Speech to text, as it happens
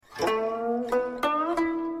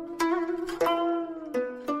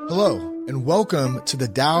Hello, and welcome to the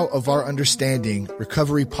Tao of Our Understanding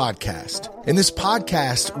Recovery Podcast. In this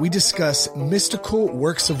podcast, we discuss mystical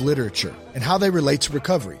works of literature and how they relate to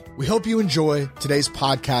recovery. We hope you enjoy today's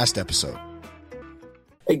podcast episode.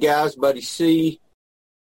 Hey guys, Buddy C.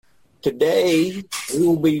 Today, we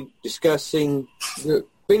will be finishing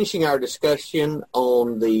our discussion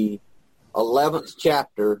on the 11th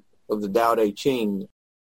chapter of the Tao Te Ching.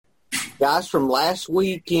 Guys, from last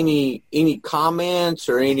week, any comments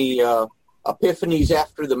or any epiphanies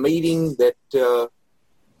after the meeting that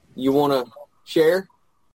you want to share?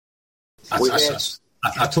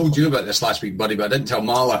 I told you about this last week, buddy, but I didn't tell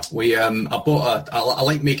Marla. I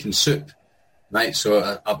like making soup, right?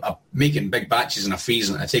 So I make it in big batches and I freeze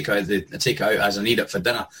it. I take it out as I need it for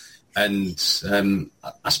dinner. And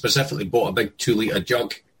I specifically bought a big 2-litre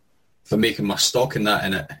jug for making my stock and that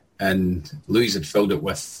in it. And Louise had filled it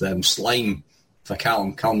with slime for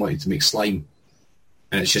Callum. Callum wanted to make slime.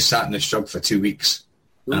 And it's just sat in this jug for 2 weeks.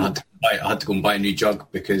 And I had to go and buy a new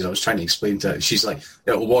jug because I was trying to explain to her. She's like,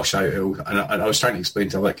 it'll wash out. And I was trying to explain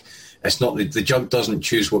to her, like, it's not, the jug doesn't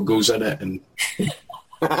choose what goes in it. And she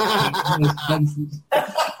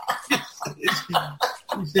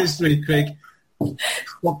says to me, Craig,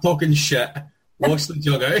 stop talking shit. Wash the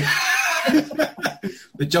jug out.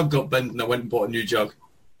 The jug got binned and I went and bought a new jug.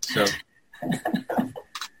 So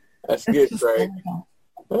that's good, Craig.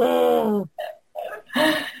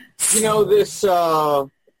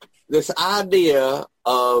 This idea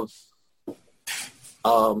of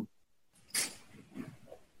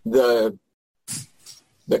the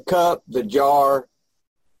cup, the jar,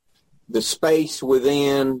 the space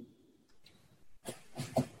within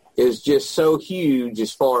is just so huge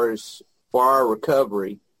as far as for our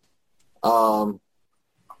recovery.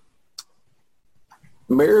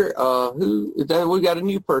 Mary, we got a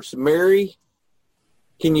new person. Mary,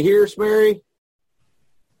 can you hear us, Mary?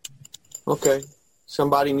 Okay.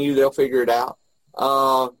 Somebody new, they'll figure it out.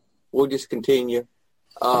 We'll just continue.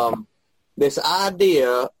 This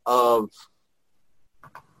idea of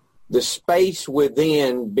the space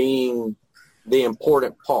within being the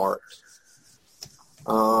important part.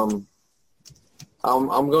 I'm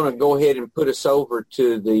going to go ahead and put us over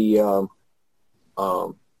to the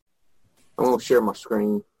I'm going to share my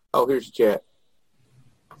screen. Oh, here's the chat.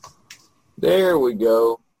 There we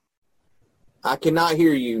go. I cannot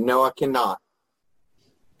hear you. No, I cannot.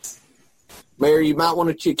 Mary, you might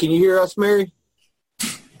want to can you hear us, Mary?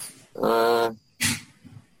 Let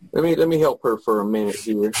me help her for a minute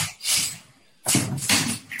here.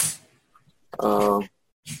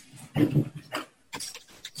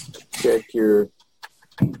 Check your...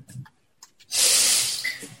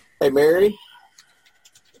 Hey, Mary?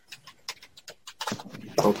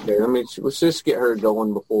 Okay, let's just get her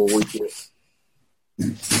going before we get...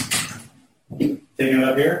 Taking it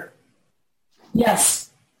up here?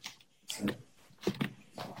 Yes.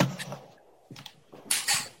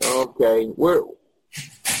 Okay,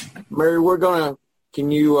 Mary, we're gonna,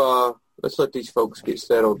 can you, let's let these folks get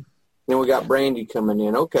settled. Then we got Brandy coming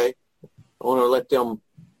in. Okay. I want to let them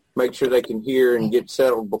make sure they can hear and get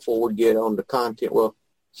settled before we get on the content. Well,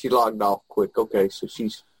 she logged off quick. Okay, so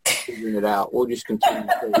she's figuring it out. We'll just continue.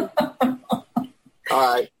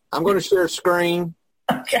 All right. I'm going to share a screen.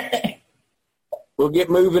 Okay. We'll get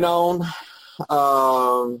moving on.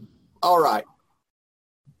 All right.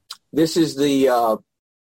 This is the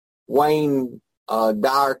Wayne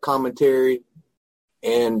Dyer commentary,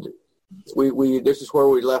 and we this is where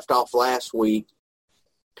we left off last week.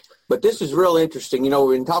 But this is real interesting. You know,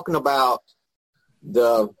 we've been talking about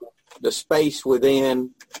the space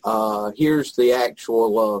within. Here's the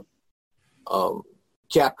actual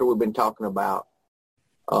chapter we've been talking about.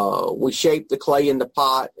 We shape the clay in the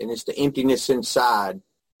pot, and it's the emptiness inside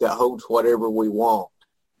that holds whatever we want.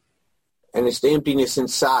 And it's the emptiness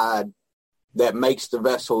inside that makes the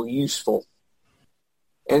vessel useful.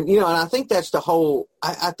 And, you know, and I think that's the whole,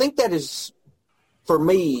 I think that is, for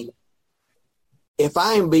me, if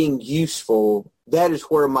I am being useful, that is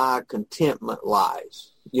where my contentment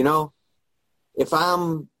lies, you know? It's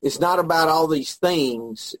not about all these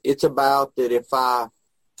things. It's about that if I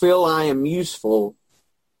feel I am useful,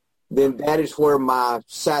 then that is where my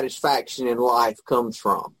satisfaction in life comes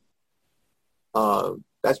from.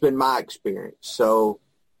 That's been my experience. So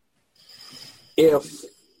if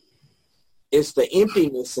it's the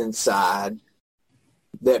emptiness inside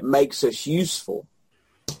that makes us useful,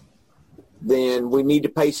 then we need to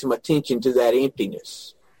pay some attention to that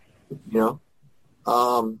emptiness, you know?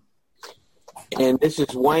 And this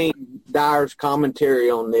is Wayne Dyer's commentary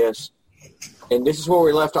on this. And this is where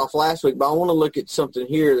we left off last week, but I want to look at something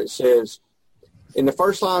here that says, in the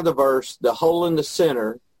first line of the verse, the hole in the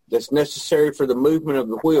center, that's necessary for the movement of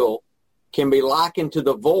the wheel can be likened to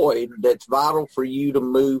the void that's vital for you to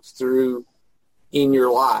move through in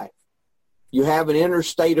your life. You have an inner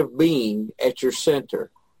state of being at your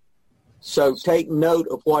center. So take note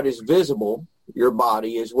of what is visible, your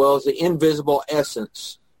body, as well as the invisible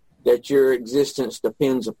essence that your existence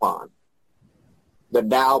depends upon, the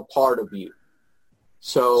Tao part of you.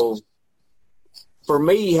 So for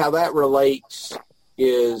me, how that relates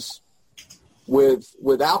is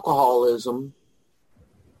with alcoholism,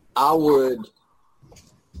 I would...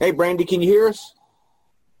 Hey, Brandy, can you hear us?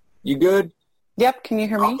 You good? Yep, can you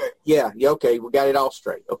hear me? Okay. Yeah, okay, we got it all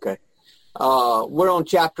straight. Okay. We're on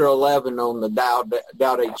chapter 11 on the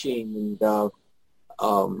Tao Te Ching,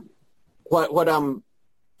 and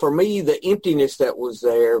for me, the emptiness that was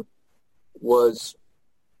there was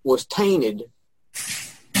tainted.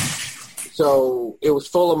 So it was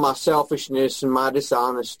full of my selfishness and my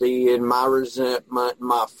dishonesty and my resentment and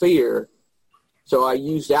my fear. So I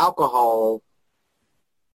used alcohol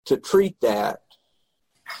to treat that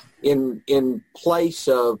in place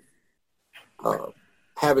of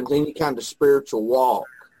having any kind of spiritual walk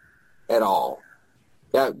at all.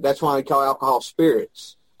 That's why we call alcohol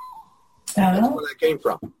spirits. That's where that came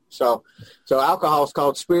from. So alcohol is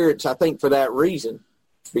called spirits, I think, for that reason,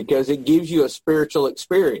 because it gives you a spiritual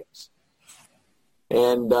experience.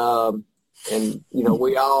 And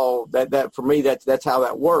we all that for me that's how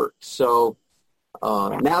that works. So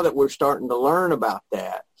now that we're starting to learn about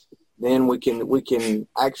that, then we can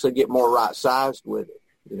actually get more right sized with it.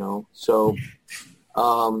 So I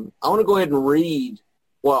want to go ahead and read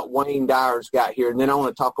what Wayne Dyer's got here, and then I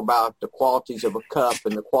want to talk about the qualities of a cup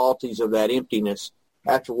and the qualities of that emptiness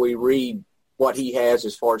after we read what he has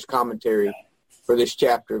as far as commentary for this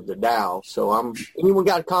chapter of the Tao. So anyone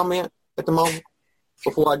got a comment at the moment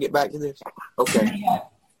before I get back to this? Okay.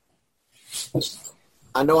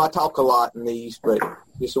 I know I talk a lot in these, but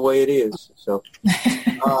it's the way it is. So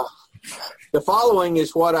the following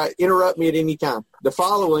is what interrupt me at any time. The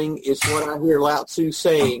following is what I hear Lao Tzu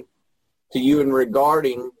saying to you in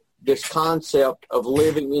regarding this concept of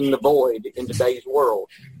living in the void in today's world.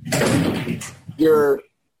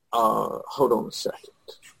 Hold on a second.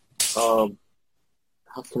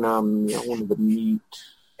 How can I wanted to mute.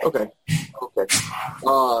 Okay.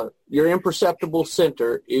 Your imperceptible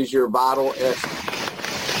center is your vital essence.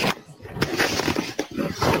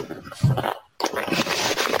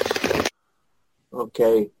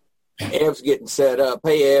 Okay. Ev's getting set up.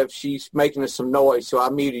 Hey, Ev, she's making us some noise, so I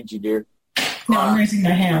muted you, dear. No, I'm raising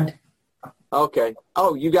my hand. Okay.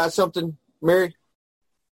 Oh, you got something, Mary?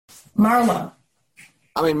 Marla.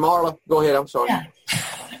 Marla. Go ahead. I'm sorry. Yeah.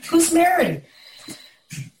 Who's Mary?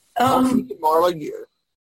 Marla.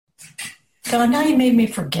 God, now you made me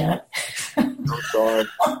forget. I'm sorry.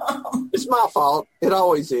 It's my fault. It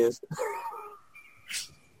always is.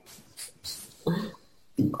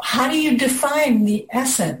 How do you define the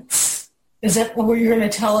essence? Is that what you're going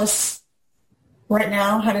to tell us right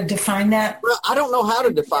now, how to define that? Well, I don't know how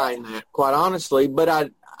to define that, quite honestly, but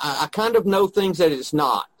I kind of know things that it's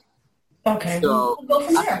not. Okay, so, we'll go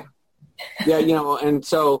from there. And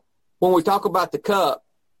so when we talk about the cup,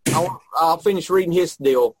 I'll finish reading his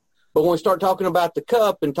deal, but when we start talking about the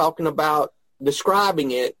cup and talking about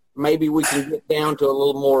describing it, maybe we can get down to a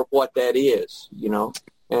little more of what that is,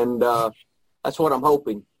 and that's what I'm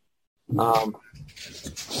hoping.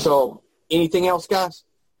 So anything else, guys?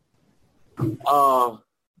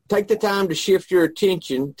 Take the time to shift your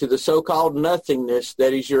attention to the so-called nothingness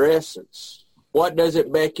that is your essence. What does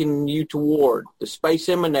it beckon you toward? The space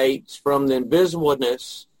emanates from the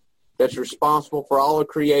invisibleness that's responsible for all of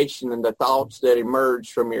creation and the thoughts that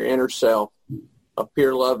emerge from your inner self of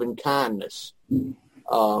pure love and kindness.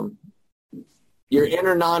 Your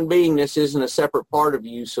inner non-beingness isn't a separate part of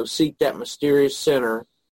you, so seek that mysterious center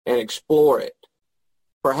and explore it.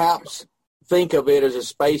 Perhaps think of it as a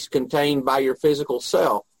space contained by your physical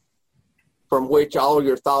self, from which all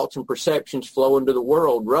your thoughts and perceptions flow into the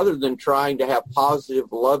world. Rather than trying to have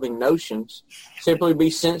positive, loving notions, simply be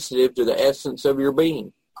sensitive to the essence of your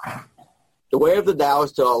being. The way of the Tao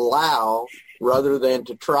is to allow rather than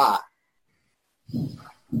to try.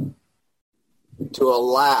 To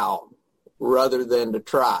allow rather than to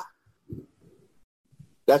try.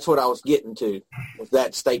 That's what I was getting to with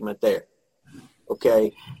that statement there.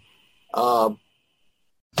 Okay?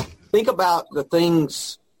 Think about the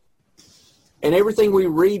things and everything we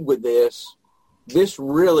read with this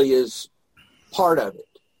really is part of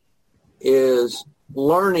it, is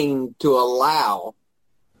learning to allow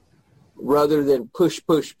rather than push.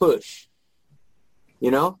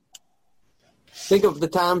 Think of the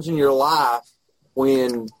times in your life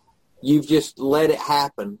when You've just let it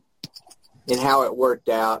happen and how it worked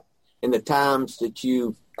out and the times that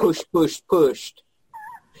you've pushed.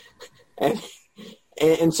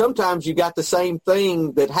 And sometimes you got the same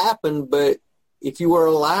thing that happened, but if you were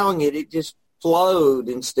allowing it, it just flowed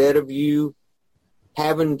instead of you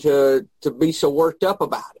having to be so worked up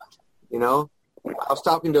about it, you know? I was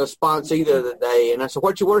talking to a sponsee the other day, and I said,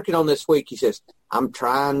 what you working on this week? He says, I'm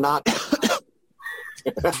trying not to.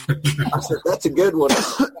 I said, that's a good one.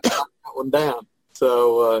 Knock that one down.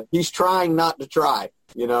 So he's trying not to try,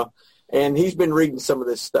 you know, and he's been reading some of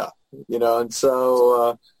this stuff, you know, and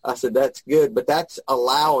so I said, that's good, but that's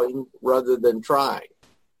allowing rather than trying.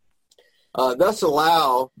 Thus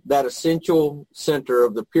allow that essential center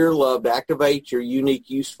of the pure love to activate your unique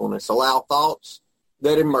usefulness. Allow thoughts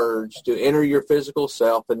that emerge to enter your physical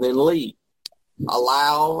self and then leave.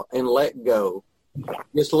 Allow and let go.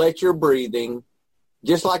 Just let your breathing,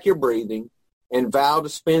 just like you're breathing, and vow to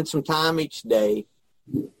spend some time each day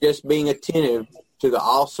just being attentive to the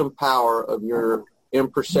awesome power of your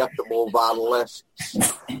imperceptible vital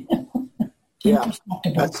essence. Yeah.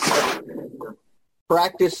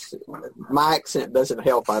 Practice, my accent doesn't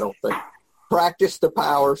help, I don't think. Practice the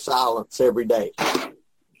power of silence every day.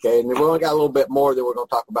 Okay, and we've only got a little bit more that we're going to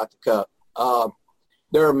talk about the cup.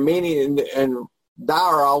 There are many, and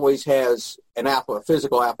Dyer always has a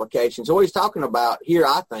physical application. So what he's talking about here,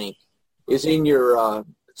 I think, is in your,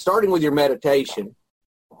 starting with your meditation,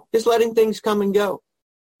 just letting things come and go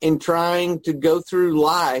and trying to go through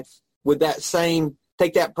life with that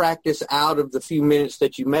take that practice out of the few minutes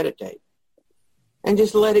that you meditate and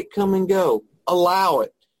just let it come and go. Allow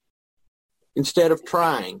it instead of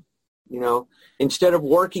trying, you know. Instead of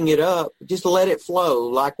working it up, just let it flow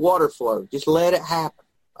like water flow. Just let it happen.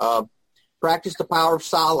 Practice the power of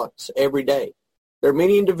silence every day. There are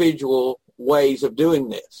many individual ways of doing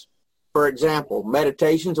this. For example,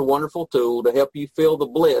 meditation is a wonderful tool to help you feel the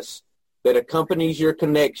bliss that accompanies your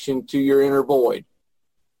connection to your inner void,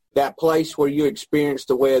 that place where you experience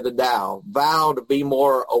the way of the Tao. Vow to be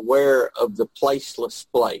more aware of the placeless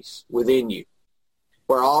place within you,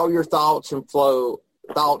 where all your thoughts flow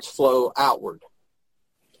outward.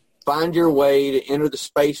 Find your way to enter the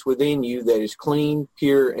space within you that is clean,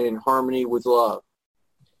 pure, and in harmony with love.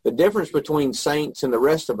 The difference between saints and the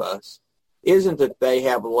rest of us isn't that they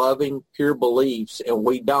have loving, pure beliefs and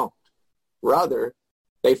we don't. Rather,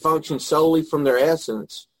 they function solely from their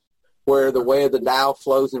essence, where the way of the Tao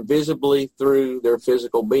flows invisibly through their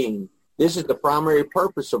physical being. This is the primary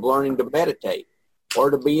purpose of learning to meditate,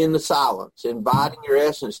 or to be in the silence, inviting your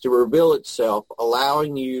essence to reveal itself,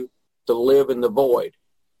 allowing you to live in the void.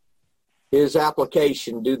 His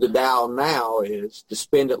application, do the Tao now, is to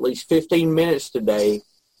spend at least 15 minutes today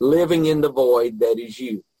living in the void that is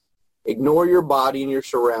you. Ignore your body and your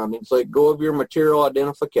surroundings. Let go of your material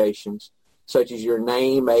identifications, such as your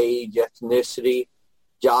name, age, ethnicity,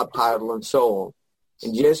 job title, and so on.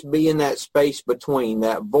 And just be in that space between,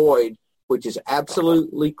 that void, which is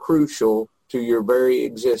absolutely crucial to your very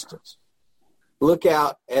existence. Look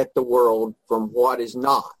out at the world from what is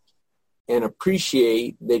not, and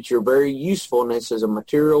appreciate that your very usefulness as a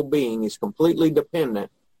material being is completely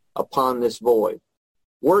dependent upon this void.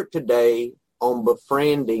 Work today on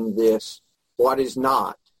befriending this, what is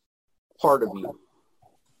not, part of you.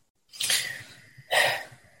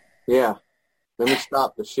 Yeah. Let me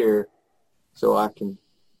stop the share so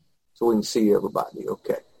we can see everybody.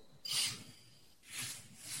 Okay.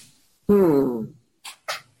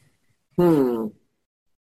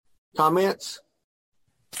 Comments?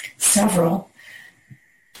 Several.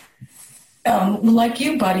 Like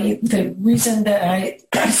you, buddy, the reason that I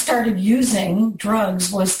started using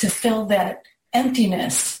drugs was to fill that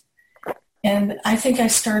emptiness. And I think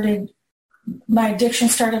my addiction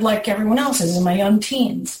started like everyone else's in my young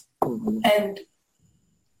teens. Mm-hmm. And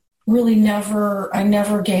really I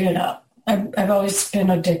never gave it up. I've always been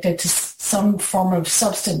addicted to some form of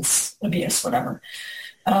substance abuse, whatever.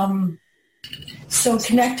 So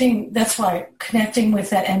that's why connecting with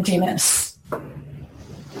that emptiness,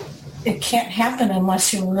 it can't happen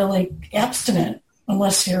unless you're really abstinent,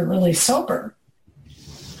 unless you're really sober.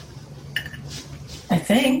 I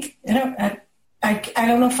think. I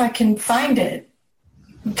don't know if I can find it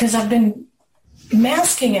because I've been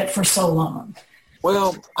masking it for so long.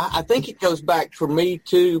 Well, I think it goes back for me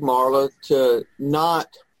too, Marla, to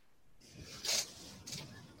not,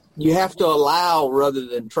 you have to allow rather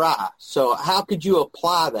than try. So how could you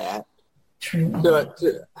apply that? True.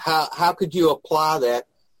 How could you apply that?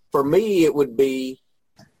 For me, it would be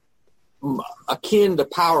akin to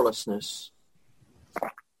powerlessness,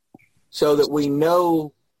 so that we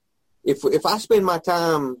know if I spend my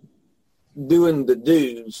time doing the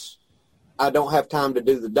do's I don't have time to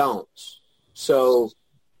do the don'ts. So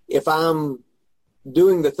if I'm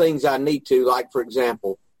doing the things I need to, like, for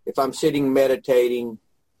example, if I'm sitting meditating,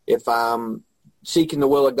 if I'm seeking the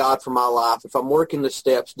will of God for my life, if I'm working the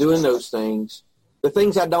steps, doing those things, the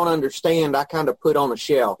things I don't understand, I kind of put on a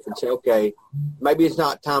shelf and say, okay, maybe it's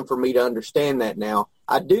not time for me to understand that now.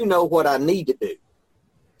 I do know what I need to do.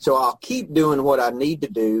 So I'll keep doing what I need to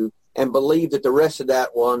do and believe that the rest of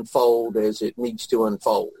that will unfold as it needs to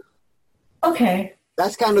unfold. Okay.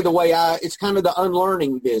 That's kind of the way it's kind of the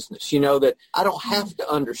unlearning business, that I don't have to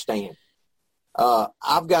understand.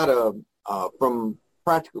 I've got from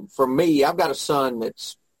me, I've got a son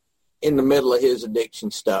that's in the middle of his addiction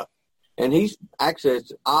stuff. And he's actually,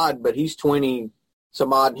 it's odd, but he's 20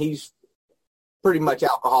 some odd, and he's pretty much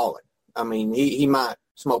alcoholic. I mean, he might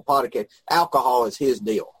smoke pot occasionally. Alcohol is his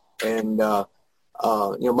deal. And,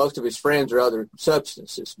 most of his friends are other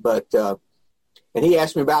substances. But, and he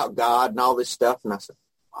asked me about God and all this stuff. And I said,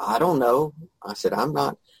 I don't know. I said, I'm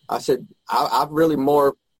not. I said, I'm really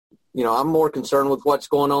more, I'm more concerned with what's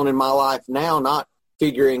going on in my life now, not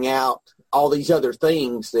figuring out all these other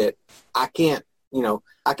things that I can't,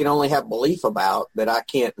 I can only have belief about that I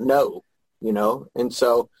can't know, And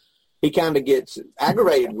so he kind of gets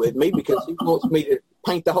aggravated with me because he wants me to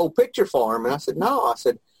paint the whole picture for him. And I said, no. I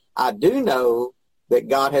said, I do know that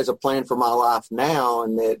God has a plan for my life now,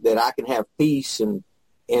 and that I can have peace and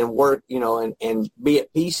work, and be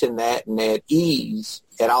at peace in that and at ease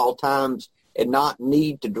at all times and not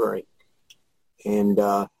need to drink. And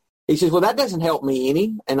he says, well, that doesn't help me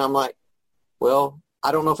any. And I'm like, well,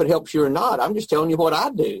 I don't know if it helps you or not. I'm just telling you what I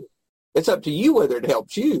do. It's up to you whether it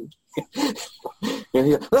helps you.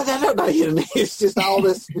 It's just all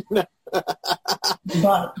this.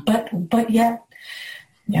 But yet,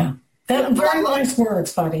 yeah. That very nice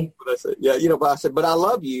words, buddy. But I said, but I said, but I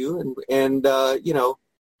love you, and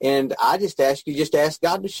I just ask you, ask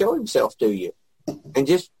God to show Himself to you, and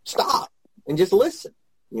just stop and just listen,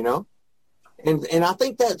 and I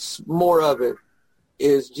think that's more of it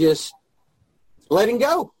is just letting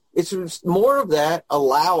go. It's more of that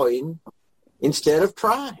allowing instead of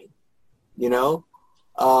trying,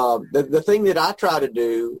 the thing that I try to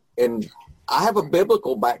do, and I have a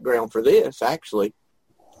biblical background for this actually.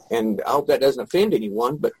 And I hope that doesn't offend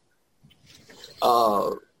anyone, but I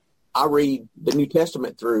read the New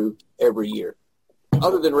Testament through every year.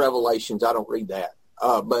 Other than Revelations, I don't read that,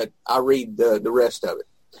 but I read the rest of it.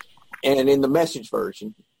 And in the Message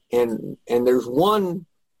version, and there's one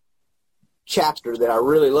chapter that I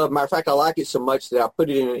really love. Matter of fact, I like it so much that I put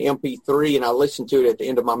it in an MP3 and I listen to it at the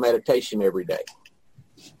end of my meditation every day.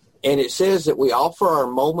 And it says that we offer our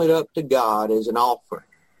moment up to God as an offering.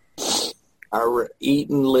 Our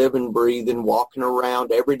eating, living, breathing, walking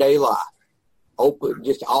around everyday life.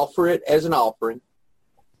 Just offer it as an offering.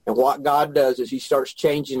 And what God does is He starts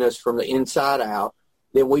changing us from the inside out.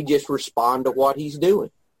 Then we just respond to what He's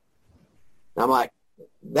doing. And I'm like,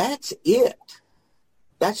 that's it.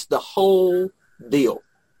 That's the whole deal.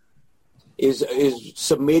 Is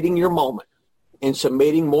submitting your moment and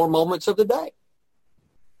submitting more moments of the day.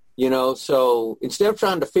 So instead of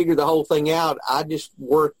trying to figure the whole thing out, I just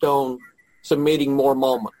worked on submitting more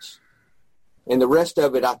moments. And the rest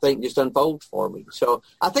of it, I think, just unfolds for me. So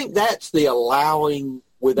I think that's the allowing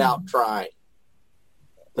without trying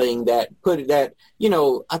thing I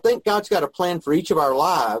think God's got a plan for each of our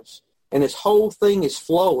lives, and this whole thing is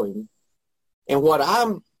flowing. And what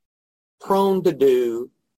I'm prone to do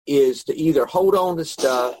is to either hold on to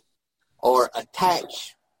stuff or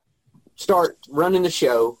start running the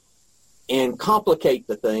show and complicate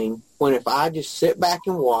the thing, when if I just sit back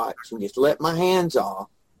and watch and just let my hands off,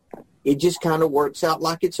 it just kind of works out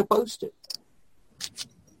like it's supposed to.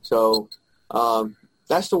 So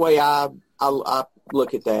that's the way I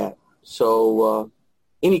look at that. So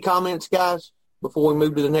any comments, guys, before we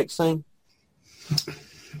move to the next thing?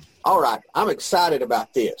 All right. I'm excited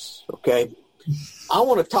about this, okay? I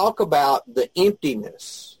want to talk about the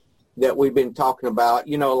emptiness that we've been talking about,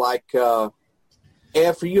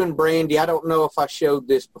 for you and Brandy, I don't know if I showed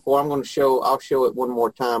this before. I'll show it one more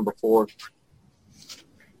time before.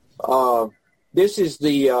 This is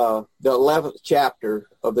the 11th chapter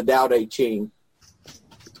of the Tao Te Ching.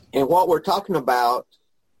 And what we're talking about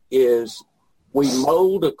is we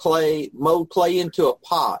mold clay into a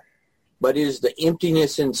pot, but it is the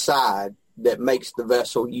emptiness inside that makes the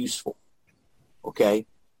vessel useful. Okay?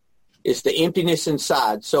 It's the emptiness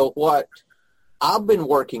inside. So what I've been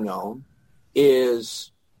working on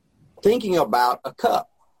is thinking about a cup,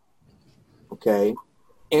 okay,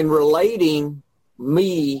 and relating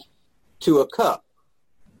me to a cup.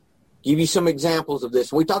 Give you some examples of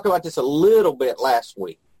this. We talked about this a little bit last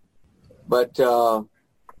week, But,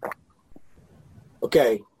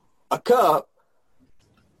 okay, a cup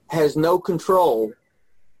has no control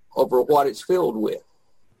over what it's filled with.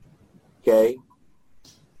 Okay?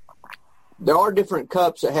 There are different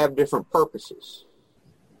cups that have different purposes.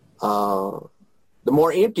 The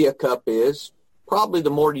more empty a cup is, probably the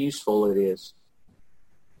more useful it is.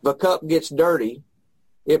 If a cup gets dirty,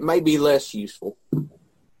 it may be less useful.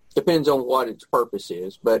 Depends on what its purpose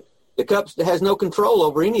is. But the cup has no control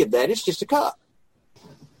over any of that. It's just a cup.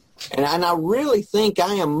 And I really think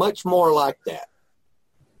I am much more like that.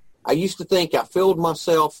 I used to think I filled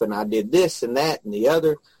myself and I did this and that and the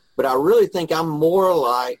other, but I really think I'm more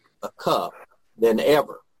like a cup than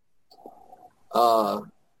ever.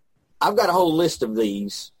 I've got a whole list of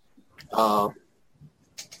these. Do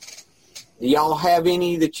y'all have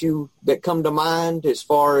any that come to mind as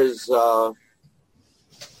far as how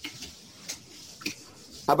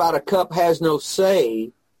about a cup has no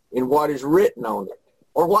say in what is written on it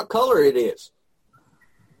or what color it is?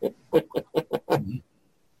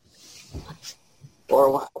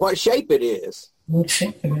 Or what shape it is. What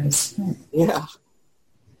shape it is. Yeah.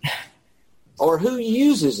 Or who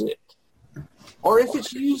uses it. Or if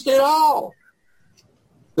it's used at all.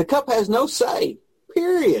 The cup has no say,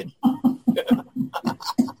 period.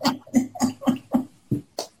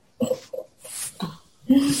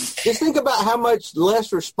 Just think about how much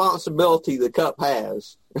less responsibility the cup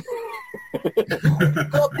has. The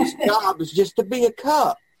cup's job is just to be a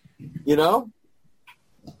cup, you know?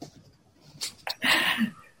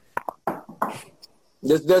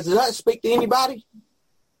 Does that speak to anybody?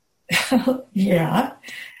 Yeah.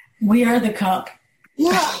 We are the cup.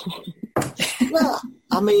 Yeah. Yeah.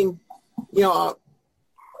 I mean,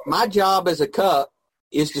 my job as a cup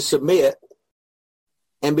is to submit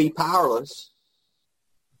and be powerless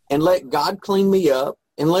and let God clean me up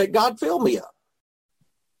and let God fill me up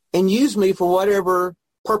and use me for whatever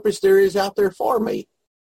purpose there is out there for me.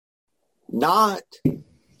 Not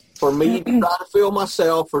for me to try to fill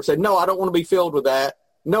myself or say, no, I don't want to be filled with that.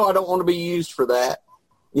 No, I don't want to be used for that.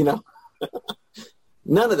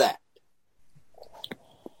 None of that.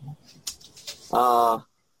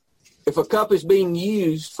 If a cup is being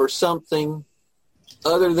used for something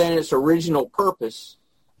other than its original purpose,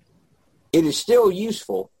 it is still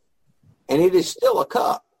useful, and it is still a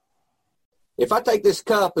cup. If I take this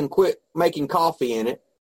cup and quit making coffee in it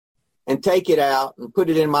and take it out and put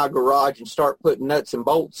it in my garage and start putting nuts and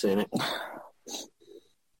bolts in it,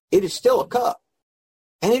 it is still a cup,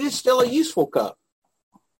 and it is still a useful cup.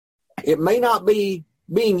 It may not be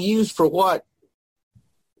being used for what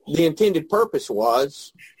the intended purpose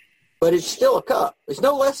was, but it's still a cup. It's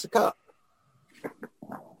no less a cup.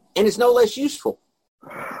 And it's no less useful.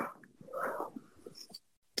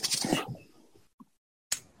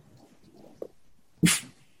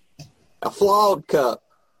 A flawed cup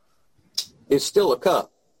is still a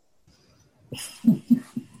cup.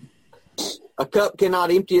 A cup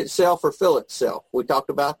cannot empty itself or fill itself. We talked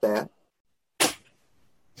about that. How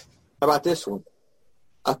about this one?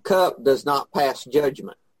 A cup does not pass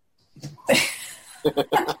judgment.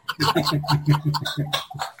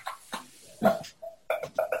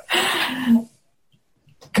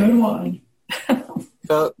 Good one.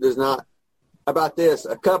 Cup does not. How about this?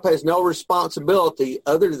 A cup has no responsibility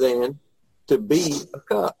other than to be a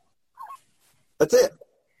cup. That's it.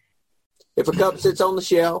 If a cup sits on the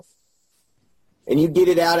shelf and you get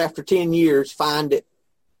it out after 10 years, find it,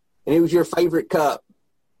 and it was your favorite cup,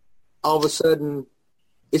 all of a sudden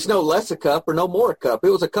it's no less a cup or no more a cup. It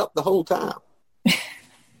was a cup the whole time.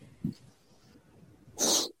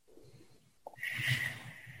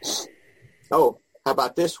 Oh, how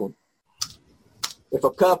about this one? If a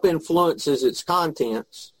cup influences its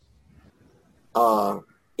contents,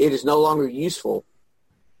 it is no longer useful.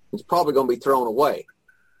 It's probably going to be thrown away.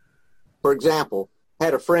 For example, I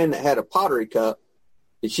had a friend that had a pottery cup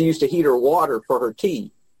that she used to heat her water for her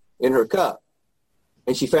tea in her cup.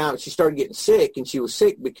 And she started getting sick, and she was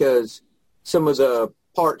sick because some of the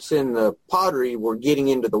parts in the pottery were getting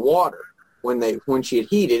into the water when she had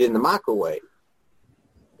heated in the microwave.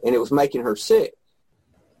 And it was making her sick.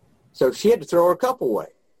 So she had to throw her cup away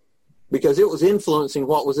because it was influencing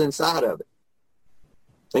what was inside of it.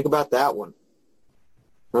 Think about that one.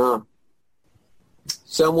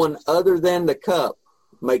 Someone other than the cup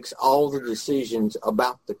makes all the decisions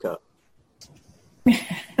about the cup.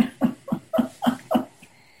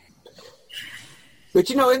 But,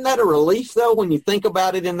 isn't that a relief, though, when you think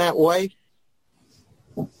about it in that way?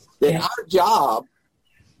 That our job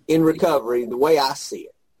in recovery, the way I see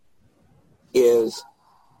it, is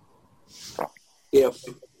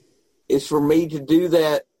for me to do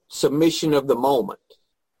that submission of the moment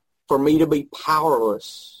for me to be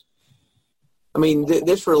powerless. I mean,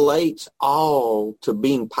 this relates all to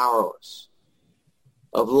being powerless,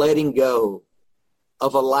 of letting go,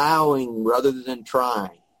 of allowing rather than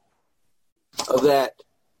trying, of that,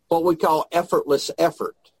 what we call effortless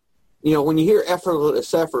effort. You know, when you hear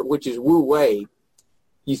effortless effort, which is Wu Wei,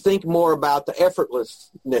 you think more about the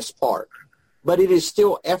effortlessness part, but it is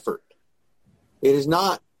still effort. It is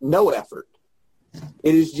not no effort.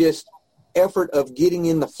 It is just effort of getting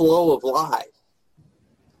in the flow of life.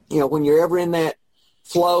 You know, when you're ever in that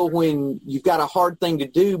flow, when you've got a hard thing to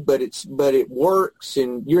do, but it works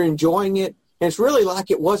and you're enjoying it, and it's really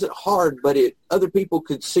like it wasn't hard, but other people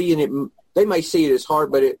could see, and they may see it as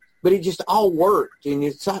hard, but it just all worked, and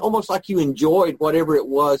it's almost like you enjoyed whatever it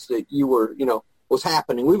was that you were, was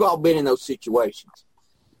happening. We've all been in those situations.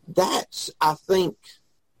 That's, I think,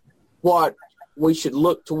 what we should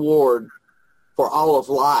look toward for all of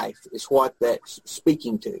life, is what that's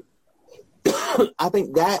speaking to. I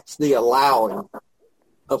think that's the allowing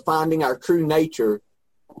of finding our true nature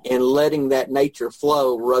and letting that nature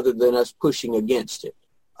flow rather than us pushing against it.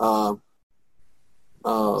 Marla,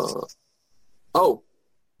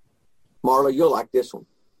 you'll like this one.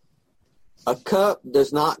 A cup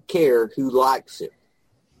does not care who likes it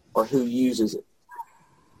or who uses it.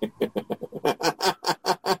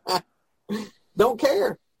 Don't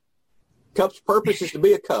care. Cup's purpose is to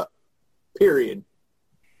be a cup, period.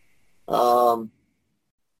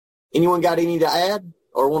 Anyone got any to add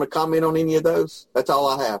or want to comment on any of those? That's all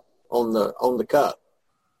I have on the cup.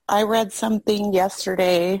 I read something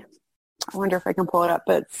yesterday. I wonder if I can pull it up,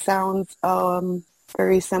 but it sounds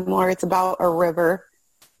very similar. It's about a river.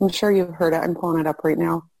 I'm sure you've heard it. I'm pulling it up right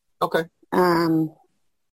now. Okay.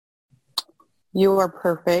 You are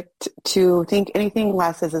perfect. To think anything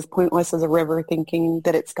less is as pointless as a river, thinking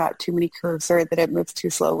that it's got too many curves or that it moves too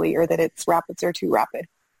slowly or that its rapids are too rapid.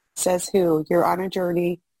 Says who? You're on a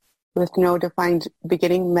journey with no defined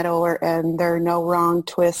beginning, middle, or end. There are no wrong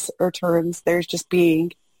twists or turns. There's just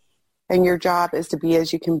being. And your job is to be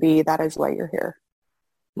as you can be. That is why you're here.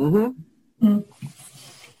 Mm-hmm.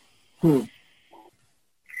 Mm-hmm.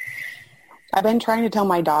 I've been trying to tell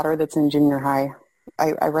my daughter that's in junior high.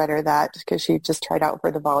 I read her that because she just tried out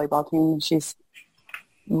for the volleyball team. She's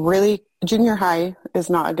really, junior high is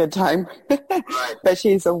not a good time. But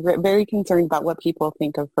she's very concerned about what people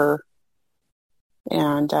think of her.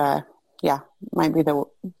 And, might be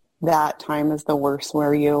that time is the worst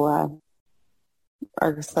where you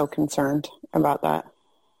are so concerned about that.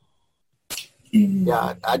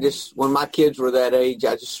 Yeah, when my kids were that age,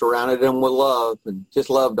 I just surrounded them with love and just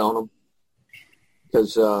loved on them.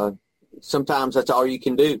 Because sometimes that's all you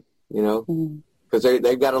can do, because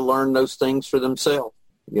they've got to learn those things for themselves,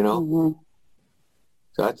 Mm-hmm.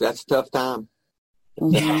 So that's a tough time.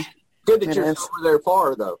 Mm-hmm. Good that you're over there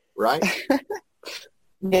far, though, right?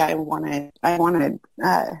 Yeah, I don't want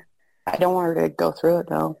her to go through it,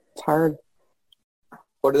 though. It's hard.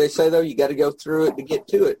 What do they say, though? You got to go through it to get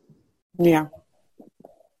to it. Yeah.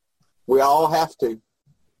 We all have to.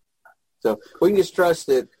 So we can just trust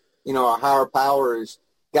that, our higher power has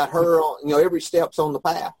got her on, every step's on the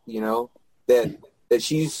path, that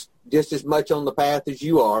she's just as much on the path as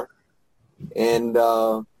you are. And,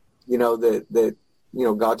 that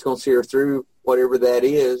God's going to see her through whatever that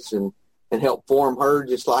is and help form her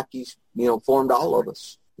just like he's, formed all of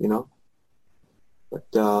us,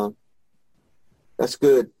 But that's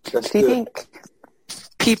good. That's good. Do you think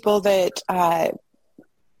people that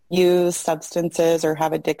use substances or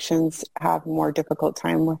have addictions have more difficult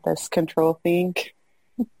time with this control thing?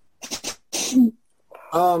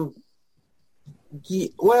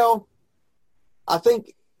 Well, I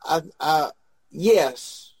think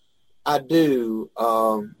yes, I do.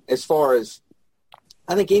 As far as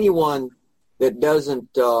I think anyone that doesn't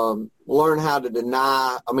learn how to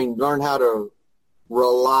learn how to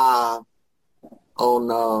rely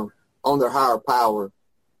on their higher power,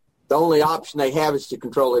 the only option they have is to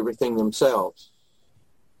control everything themselves.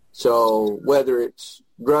 So whether it's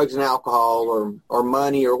drugs and alcohol or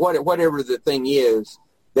money or whatever the thing is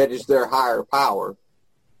that is their higher power,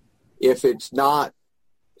 if it's not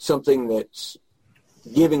something that's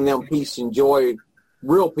giving them peace and joy,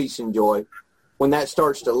 real peace and joy, when that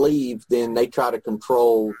starts to leave, then they try to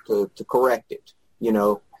control to correct it.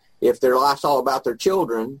 If their life's all about their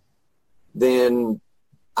children, then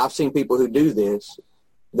I've seen people who do this.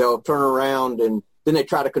 They'll turn around and then they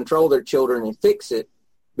try to control their children and fix it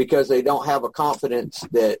because they don't have a confidence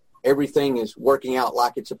that everything is working out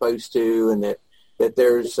like it's supposed to and that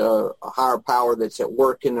there's a higher power that's at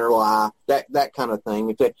work in their life, that kind of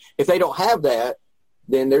thing. If they don't have that,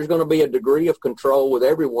 then there's going to be a degree of control with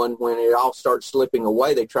everyone. When it all starts slipping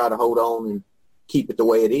away, they try to hold on and keep it the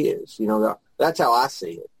way it is. That's how I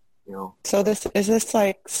see it. So is this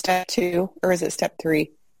like step 2 or is it step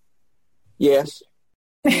 3? Yes.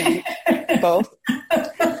 Both?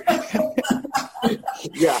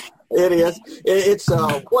 Yeah, it is. It's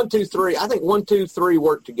 1, 2, 3. I think 1, 2, 3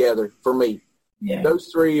 work together for me. Yeah. Those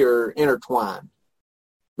 3 are intertwined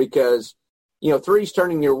because, 3 is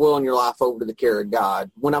turning your will and your life over to the care of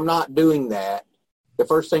God. When I'm not doing that, the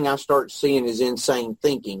first thing I start seeing is insane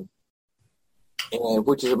thinking,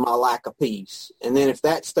 which is my lack of peace. And then if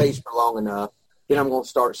that stays for long enough, then I'm going to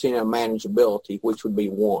start seeing a manageability, which would be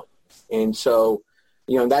 1. And so,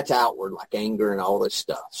 that's outward, like anger and all this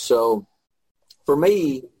stuff. So for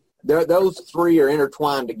me, those 3 are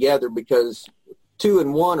intertwined together because 2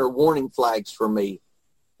 and 1 are warning flags for me.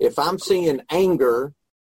 If I'm seeing anger,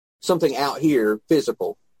 something out here,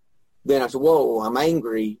 physical, then I say, whoa, I'm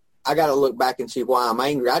angry. I got to look back and see why I'm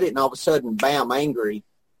angry. I didn't all of a sudden, bam, angry.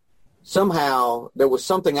 Somehow there was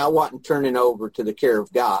something I wasn't turning over to the care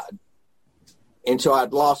of God. And so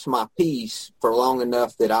I'd lost my peace for long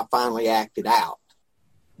enough that I finally acted out.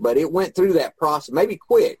 But it went through that process, maybe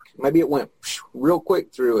quick. Maybe it went real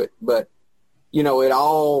quick through it. But, it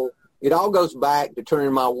all goes back to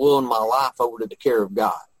turning my will and my life over to the care of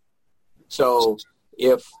God. So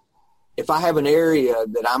if I have an area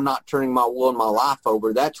that I'm not turning my will and my life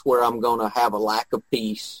over, that's where I'm going to have a lack of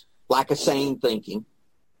peace, lack of sane thinking.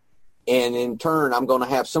 And in turn, I'm going to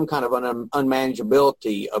have some kind of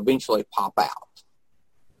unmanageability eventually pop out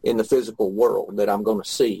in the physical world that I'm going to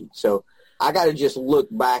see. So I got to just look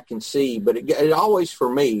back and see. But it always,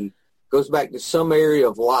 for me, goes back to some area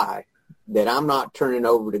of life that I'm not turning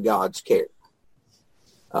over to God's care.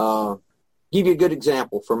 Give you a good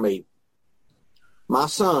example for me. My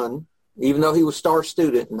son, even though he was a star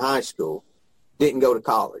student in high school, didn't go to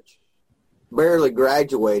college. Barely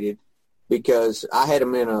graduated because I had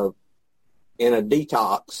him in a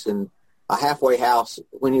detox and a halfway house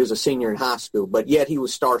when he was a senior in high school, but yet he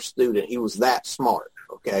was a star student. He was that smart,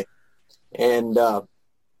 okay? And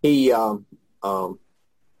he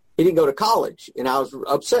didn't go to college, and I was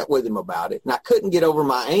upset with him about it, and I couldn't get over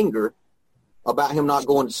my anger about him not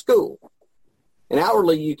going to school. And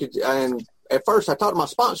outwardly, and at first I talked to my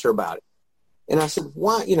sponsor about it, and I said,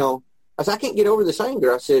 why, I said, I can't get over this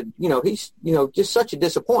anger. I said, he's, just such a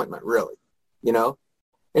disappointment, really,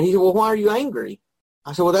 And he said, well, why are you angry?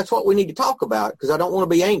 I said, well, that's what we need to talk about because I don't want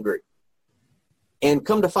to be angry. And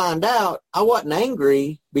come to find out, I wasn't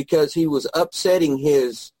angry because he was upsetting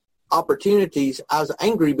his opportunities. I was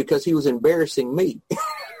angry because he was embarrassing me.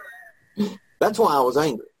 That's why I was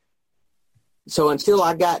angry. So until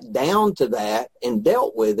I got down to that and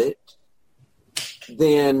dealt with it,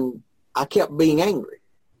 then I kept being angry.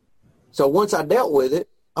 So once I dealt with it,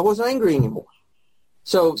 I wasn't angry anymore.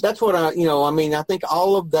 So that's what I think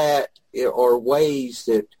all of that are ways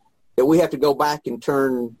that we have to go back and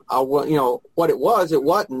turn, what it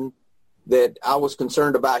wasn't that I was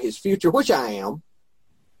concerned about his future, which I am.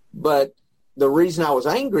 But the reason I was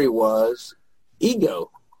angry was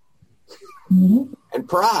ego and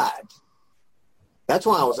pride. That's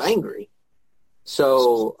why I was angry.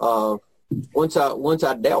 So once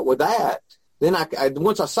I dealt with that, then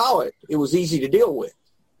once I saw it, it was easy to deal with.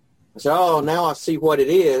 I said, now I see what it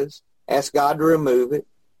is. Ask God to remove it,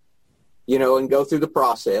 and go through the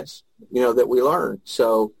process, that we learned.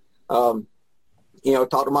 So, talk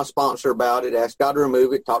to my sponsor about it, ask God to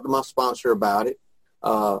remove it, talk to my sponsor about it.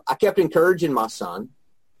 I kept encouraging my son,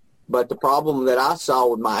 but the problem that I saw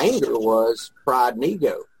with my anger was pride and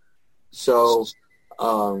ego. So,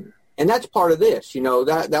 and that's part of this,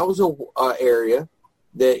 that was a area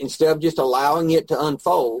that instead of just allowing it to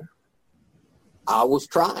unfold, I was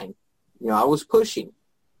trying, I was pushing,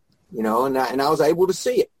 and I was able to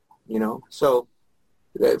see it, So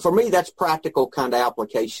for me, that's practical kind of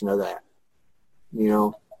application of that,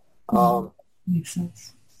 Makes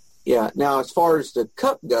sense. Yeah. Now, as far as the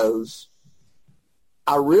cup goes,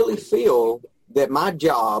 I really feel that my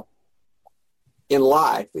job in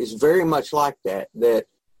life is very much like that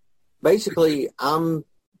basically I'm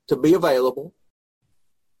to be available.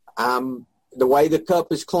 The way the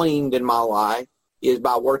cup is cleaned in my life is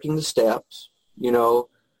by working the steps,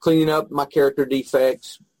 cleaning up my character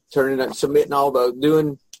defects, submitting all those,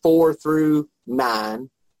 doing 4 through 9,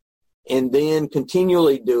 and then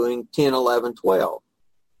continually doing 10, 11, 12.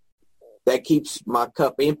 That keeps my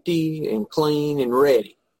cup empty and clean and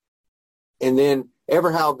ready. And then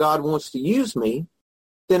ever how God wants to use me,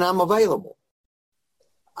 then I'm available.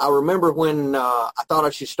 I remember when I thought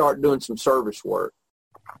I should start doing some service work.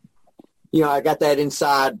 I got that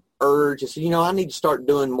inside urge. I said, I need to start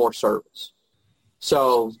doing more service.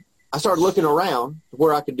 So I started looking around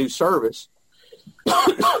where I could do service.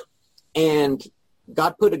 And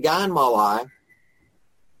God put a guy in my life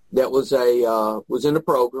that was in a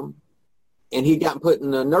program, and he got put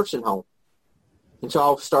in a nursing home. And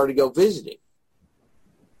so I started to go visiting.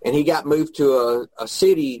 And he got moved to a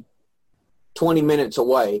city 20 minutes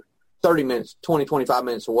away, 30 minutes, 20, 25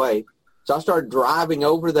 minutes away. So I started driving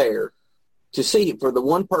over there to see it for the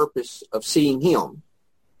one purpose of seeing him.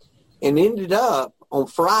 And ended up on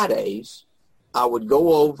Fridays, I would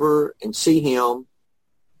go over and see him.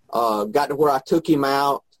 Got to where I took him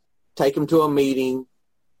out, take him to a meeting,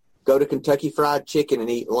 go to Kentucky Fried Chicken and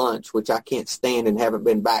eat lunch, which I can't stand and haven't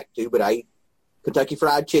been back to, but I eat Kentucky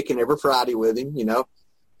Fried Chicken every Friday with him,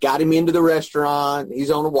 Got him into the restaurant. He's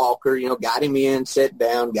on a walker, got him in, sat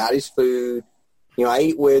down, got his food. I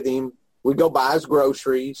ate with him. We'd go buy his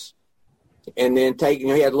groceries and then he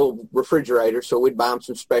had a little refrigerator, so we'd buy him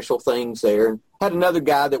some special things there. And had another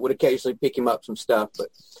guy that would occasionally pick him up some stuff, but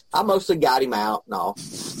I mostly got him out and all.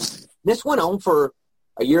 This went on for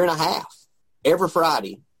a year and a half. Every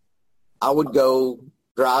Friday, I would go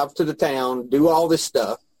drive to the town, do all this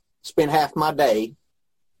stuff, spend half my day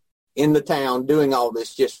in the town doing all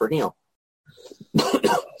this just for him.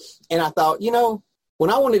 And I thought, when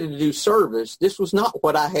I wanted to do service, this was not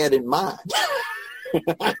what I had in mind.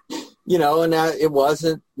 And it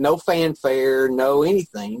wasn't no fanfare, no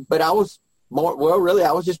anything, but I was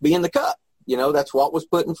I was just being the cup. That's what was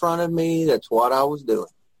put in front of me. That's what I was doing.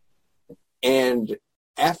 And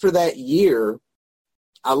after that year,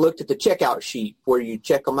 I looked at the checkout sheet where you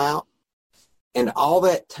check them out. And all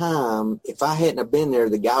that time, if I hadn't have been there,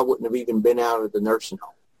 the guy wouldn't have even been out of the nursing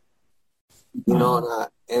home.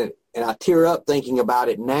 And I tear up thinking about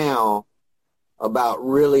it now, about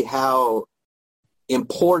really how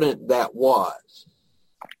important that was.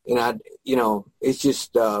 And it's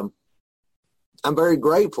just, I'm very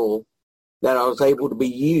grateful that I was able to be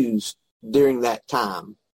used during that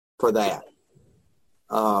time for that.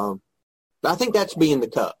 I think that's being the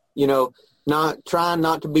cup, not trying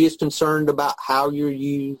not to be as concerned about how you're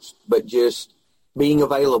used, but just being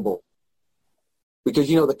available. Because,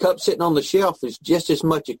 the cup sitting on the shelf is just as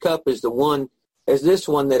much a cup as this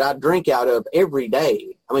one that I drink out of every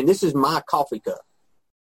day. I mean, this is my coffee cup.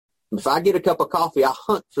 If I get a cup of coffee, I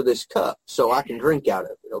hunt for this cup so I can drink out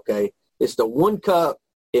of it, okay? It's the one cup.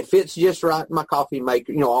 It fits just right in my coffee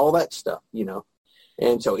maker, all that stuff,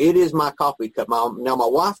 And so it is my coffee cup. Now, my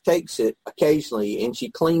wife takes it occasionally, and she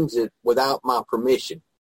cleans it without my permission.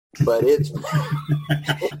 But it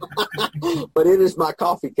is my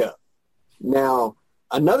coffee cup. Now,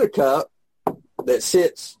 another cup that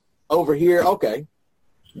sits over here, okay,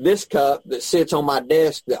 this cup that sits on my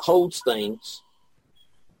desk that holds things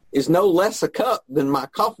is no less a cup than my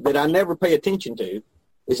coffee that I never pay attention to.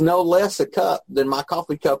 Is no less a cup than my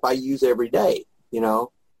coffee cup I use every day, And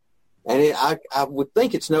I would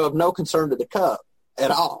think it's of no concern to the cup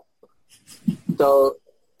at all. So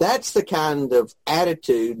that's the kind of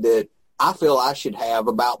attitude that I feel I should have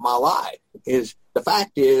about my life. Is the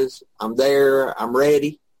fact is I'm there, I'm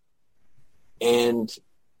ready, and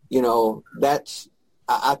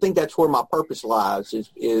I think that's where my purpose lies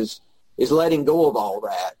is letting go of all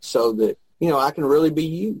that so that I can really be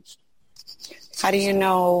used. How do you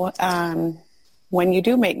know when you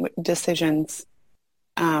do make decisions?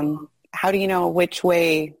 How do you know which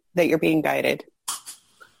way that you're being guided?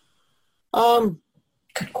 That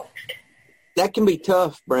can be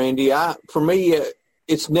tough, Brandy. For me,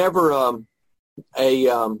 it's never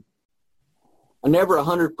never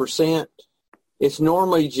 100%. It's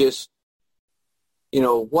normally just,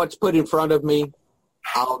 what's put in front of me,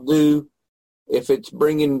 I'll do. If it's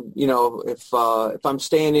bringing, if I'm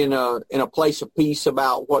staying in a place of peace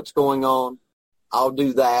about what's going on, I'll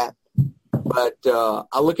do that. But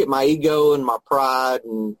I look at my ego and my pride,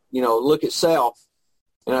 and look at self,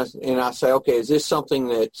 and I say, okay, is this something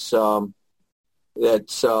that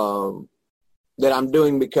I'm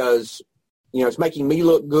doing because it's making me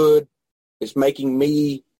look good? It's making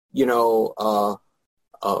me, is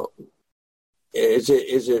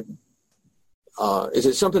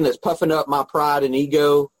it something that's puffing up my pride and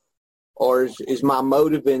ego, or is my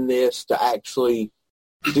motive in this to actually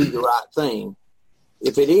do the right thing?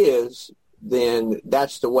 If it is, then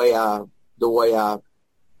that's the way I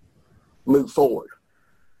move forward.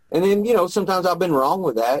 And then, sometimes I've been wrong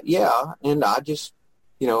with that. Yeah. And I just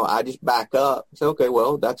back up and say, okay,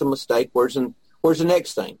 well, that's a mistake. Where's the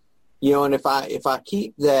next thing? And if I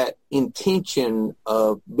keep that intention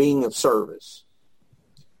of being of service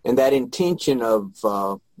and that intention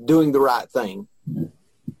of doing the right thing,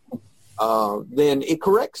 then it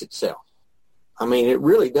corrects itself. I mean, it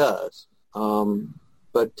really does.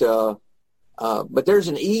 But there's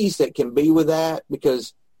an ease that can be with that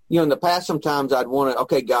because, in the past sometimes I'd want to,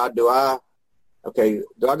 okay, God, do I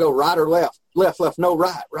go right or left? Left, no,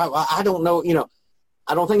 right. I don't know,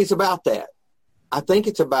 I don't think it's about that. I think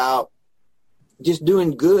it's about just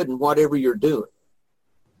doing good in whatever you're doing.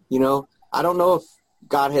 I don't know if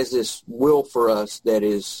God has this will for us that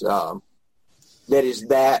is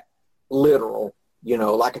that literal,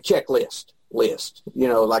 like a checklist list,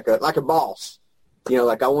 like a boss,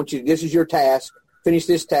 like I want you, this is your task, finish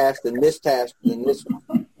this task, then this task, then this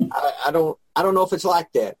one. I don't know if it's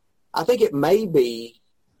like that. I think it may be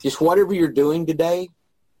just whatever you're doing today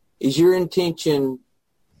is your intention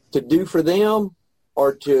to do for them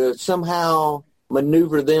or to somehow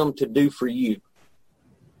maneuver them to do for you.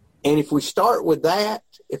 And if I start with that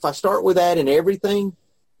in everything,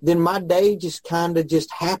 then my day just kind of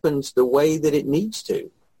just happens the way that it needs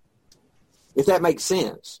to, if that makes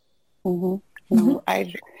sense. Mm-hmm. Mm-hmm.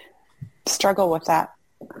 I struggle with that.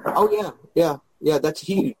 Oh, yeah, that's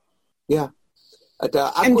huge. Yeah.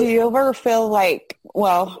 And do you ever feel like,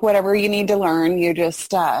 whatever you need to learn, you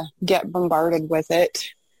just get bombarded with it?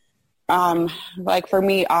 Like for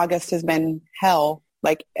me, August has been hell.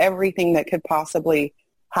 Like everything that could possibly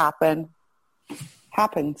happen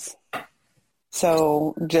happens.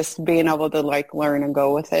 So just being able to learn and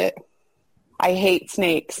go with it. I hate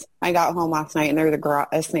snakes. I got home last night and there was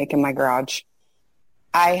a snake in my garage.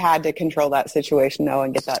 I had to control that situation though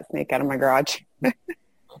and get that snake out of my garage.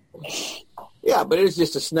 Yeah, but it's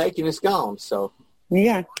just a snake and it's gone. So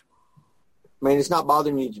yeah. I mean, it's not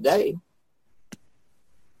bothering you today.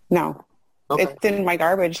 No. Okay. It's in my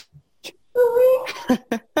garbage.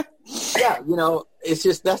 Yeah, it's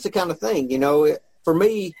just, that's the kind of thing, for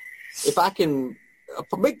me, if I can,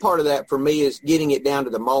 a big part of that for me is getting it down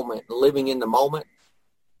to the moment, living in the moment,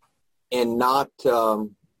 and not,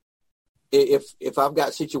 if I've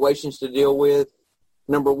got situations to deal with,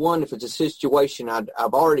 number one, if it's a situation I've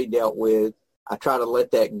already dealt with, I try to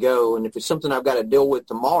let that go. And if it's something I've got to deal with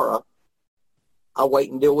tomorrow, I'll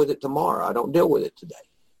wait and deal with it tomorrow. I don't deal with it today.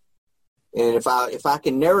 And if I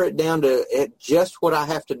can narrow it down to just what I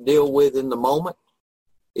have to deal with in the moment,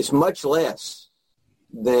 it's much less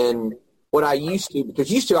than what I used to, because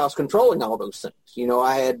used to I was controlling all those things.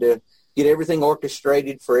 I had to get everything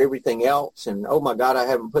orchestrated for everything else. And, oh, my God, I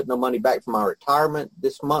haven't put no money back for my retirement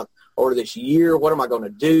this month or this year. What am I going to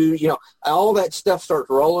do? All that stuff starts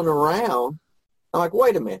rolling around. I'm like,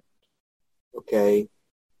 wait a minute. Okay,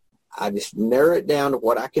 I just narrow it down to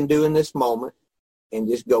what I can do in this moment and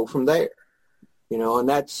just go from there. And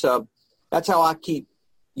that's how I keep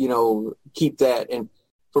that. And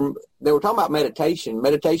they were talking about meditation.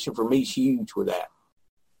 Meditation for me is huge with that,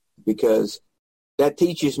 because that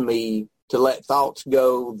teaches me to let thoughts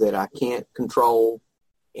go that I can't control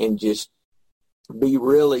and just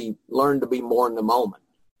learn to be more in the moment.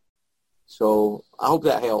 So I hope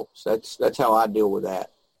that helps. That's how I deal with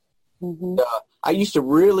that. Mm-hmm. I used to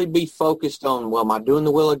really be focused on, well, am I doing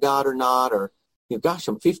the will of God or not? Or, gosh,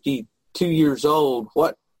 I'm 52 years old.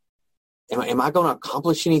 What am I going to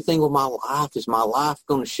accomplish anything with my life? Is my life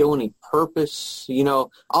going to show any purpose?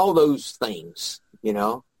 All those things,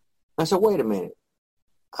 I said, wait a minute.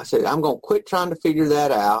 I said, I'm going to quit trying to figure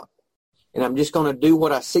that out, and I'm just going to do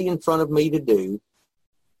what I see in front of me to do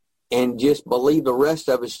and just believe the rest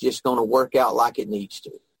of it's just going to work out like it needs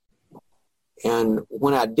to. And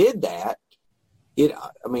when I did that, there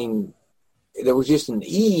was just an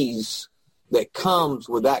ease that comes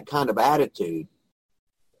with that kind of attitude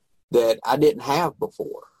that I didn't have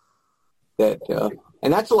before.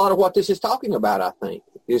 And that's a lot of what this is talking about, I think,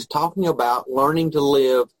 is talking about learning to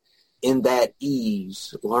live in that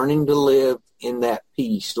ease, learning to live in that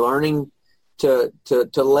peace, learning to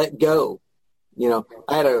let go.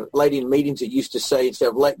 I had a lady in meetings that used to say, instead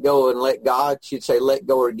of let go and let God, she'd say, let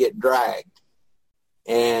go or get dragged.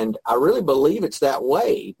 And I really believe it's that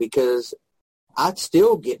way, because I'd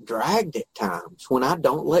still get dragged at times when I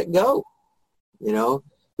don't let go,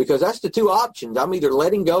 because that's the two options. I'm either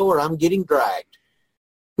letting go or I'm getting dragged.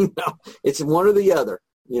 It's one or the other,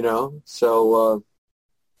 So,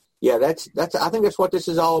 yeah, that's. I think that's what this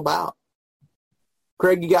is all about.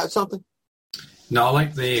 Craig, you got something? No, I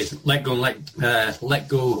like the let go and let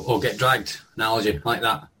go or get dragged analogy. I like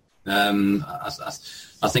that.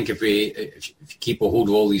 I think if you keep a hold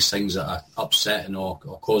of all these things that are upsetting or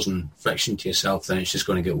causing friction to yourself, then it's just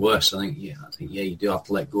going to get worse. I think you do have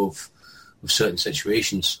to let go of certain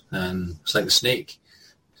situations. It's like the snake.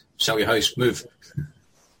 Sell your house, move.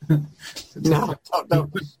 No,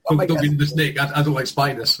 don't be the snake. I don't like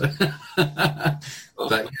spiders.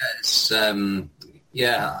 But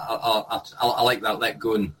yeah, it's I like that. Let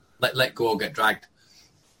go and let go or get dragged.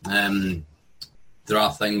 There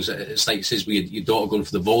are things. It's like it says with your daughter going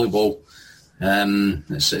for the volleyball.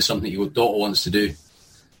 It's something your daughter wants to do.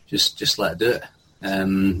 Just let her do it.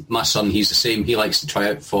 My son, he's the same. He likes to try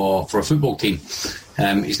out for a football team.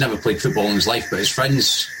 He's never played football in his life, but his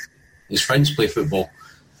friends play football.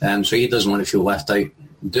 So he doesn't want to feel left out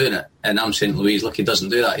doing it. And I'm saying, Louise, look, he doesn't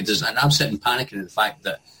do that. He doesn't. And I'm sitting panicking at the fact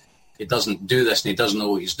that he doesn't do this and he doesn't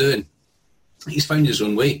know what he's doing. He's found his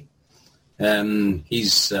own way.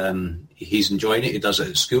 He's enjoying it. He does it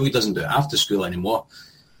at school. He doesn't do it after school anymore.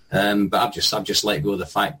 But I've just let go of the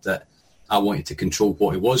fact that I wanted to control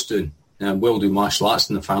what he was doing. We'll do martial arts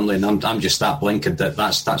in the family, and I'm just that blinkered that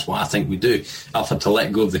that's what I think we do. I've had to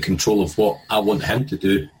let go of the control of what I want him to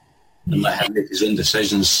do and let him make his own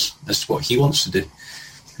decisions as to what he wants to do.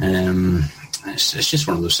 It's just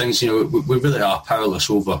one of those things, we really are powerless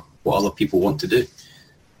over what other people want to do.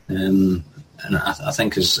 And I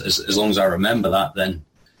think as long as I remember that, then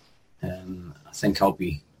I think I'll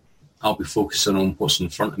be focusing on what's in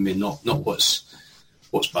front of me, not what's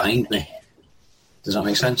behind me. Does that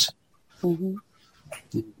make sense? Mm-hmm.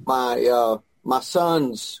 My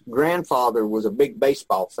son's grandfather was a big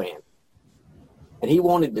baseball fan, and he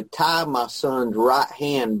wanted to tie my son's right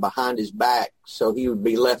hand behind his back so he would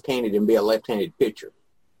be left-handed and be a left-handed pitcher.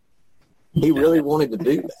 He really wanted to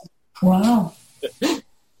do that. Wow.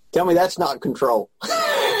 Tell me that's not control.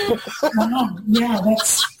 Wow. Yeah,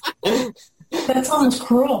 that's almost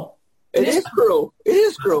cruel. It is cruel. It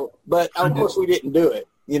is cruel. But, of course, we didn't do it,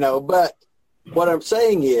 But what I'm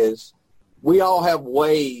saying is we all have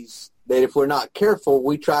ways that if we're not careful,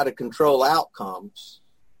 we try to control outcomes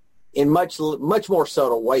in much more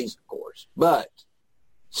subtle ways, of course. But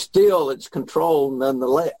still, it's control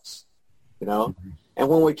nonetheless, And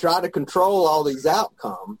when we try to control all these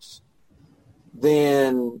outcomes,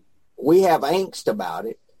 then we have angst about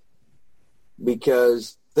it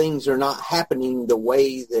because things are not happening the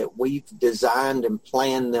way that we've designed and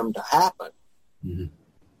planned them to happen. Mm-hmm.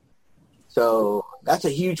 So that's a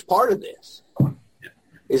huge part of this,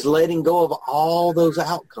 is letting go of all those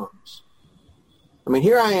outcomes. I mean,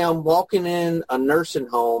 here I am walking in a nursing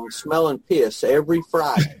home smelling piss every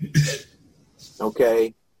Friday,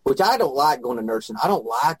 okay, which I don't like going to nursing. I don't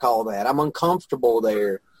like all that. I'm uncomfortable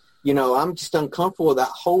there. I'm just uncomfortable with that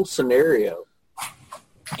whole scenario.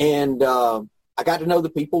 And I got to know the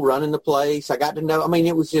people running the place. I got to know,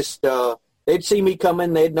 it was just they'd see me come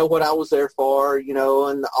in, they'd know what I was there for,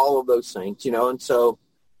 and all of those things, and so,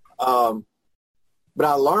 but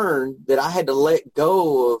I learned that I had to let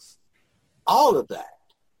go of all of that,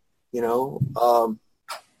 and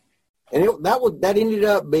that ended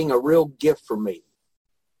up being a real gift for me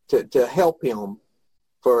to help him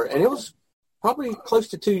and it was probably close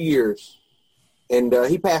to 2 years, and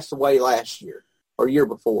he passed away last year or year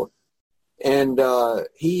before, and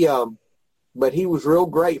but he was real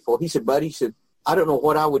grateful. He said, "Buddy," he said, "I don't know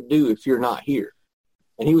what I would do if you're not here."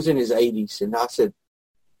 And he was in his 80s. And I said,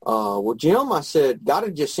 well, Jim, I said, God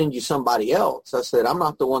would just send you somebody else. I said, I'm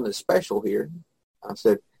not the one that's special here. I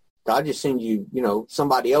said, God just send you,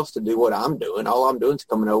 somebody else to do what I'm doing. All I'm doing is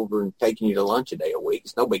coming over and taking you to lunch a day a week.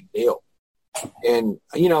 It's no big deal. And,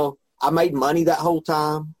 I made money that whole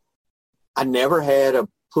time. I never had a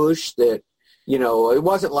push that, it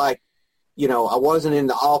wasn't like, I wasn't in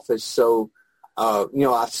the office, so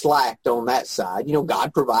I slacked on that side.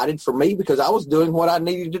 God provided for me because I was doing what I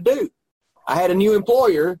needed to do. I had a new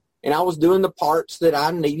employer, and I was doing the parts that I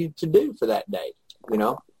needed to do for that day,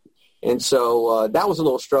 And so that was a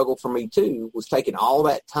little struggle for me, too, was taking all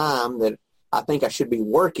that time that I think I should be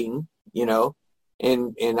working, and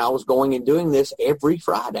I was going and doing this every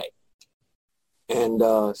Friday. And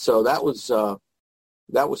so that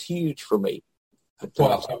was huge for me.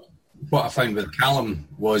 What I found with Callum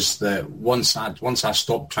was that once I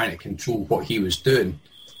stopped trying to control what he was doing,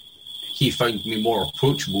 he found me more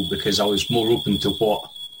approachable because I was more open to what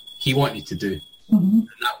he wanted to do. Mm-hmm. And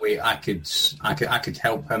that way I could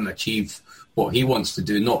help him achieve what he wants to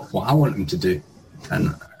do, not what I want him to do.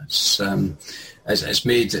 And it's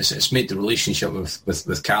made the relationship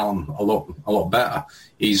with Callum a lot better.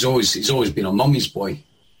 He's always been a mummy's boy.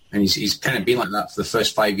 And he's kind of been like that for the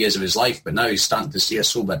first 5 years of his life, but now he's starting to see a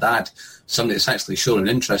sober dad, somebody that's actually showing an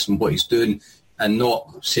interest in what he's doing and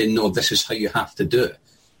not saying, no, this is how you have to do it.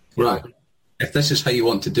 Right. If this is how you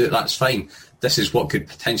want to do it, that's fine. This is what could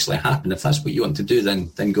potentially happen. If that's what you want to do,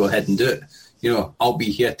 then go ahead and do it. I'll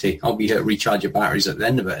be here to recharge your batteries at the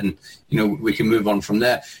end of it, and we can move on from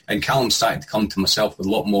there. And Callum's starting to come to myself with a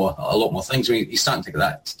lot more things. I mean, he's starting to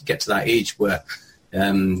get to that age where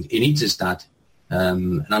he needs his dad,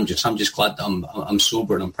 and I'm just glad that I'm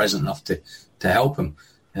sober and I'm present enough to help him.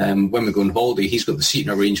 When we go on holiday, he's got the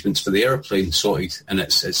seating arrangements for the airplane sorted, and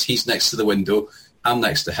it's he's next to the window, I'm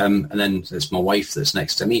next to him, and then it's my wife that's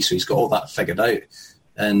next to me. So he's got all that figured out.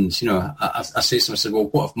 And, I say to him, I said, well,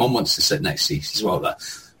 what if Mum wants to sit next to you? He says, well,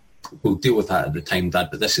 we'll deal with that at the time, Dad,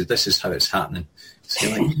 but this is how it's happening.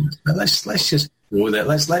 So let's just go with it.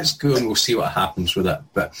 Let's go and we'll see what happens with it.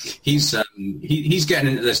 But he's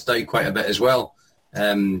getting into this now quite a bit as well,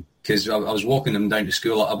 because I was walking him down to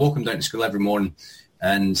school. I walk him down to school every morning,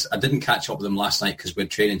 and I didn't catch up with him last night because we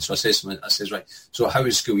had training. So I says to him, right, so how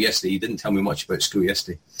was school yesterday? He didn't tell me much about school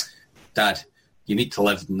yesterday. Dad, you need to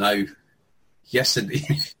live now. Yesterday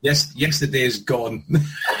is gone.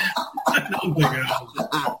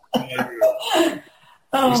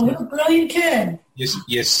 Oh, what a brilliant kid.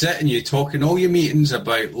 You sit and you're talking all your meetings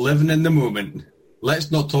about living in the moment.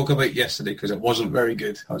 Let's not talk about yesterday because it wasn't very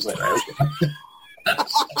good. I was like,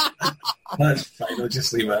 that's fine. I'll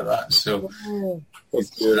just leave it at that. So,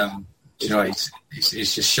 it's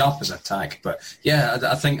just sharp as a tack. But yeah,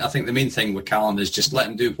 I think the main thing with Callum is just let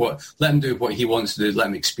him do what he wants to do. Let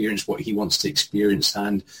him experience what he wants to experience,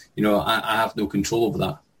 and I have no control over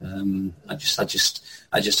that. I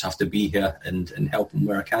just have to be here and help him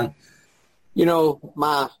where I can.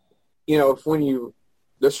 The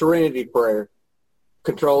serenity prayer,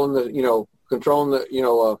 controlling the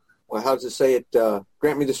how does it say it?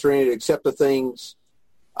 Grant me the serenity to accept the things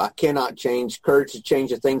I cannot change, courage to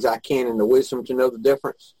change the things I can, and the wisdom to know the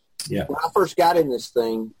difference. Yeah. When I first got in this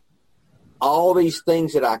thing, all these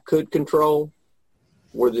things that I could control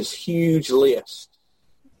were this huge list.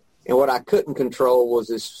 And what I couldn't control was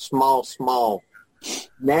this small.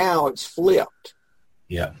 Now it's flipped.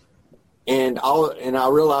 Yeah. And I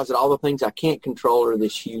realize that all the things I can't control are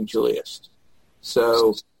this huge list.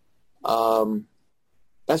 So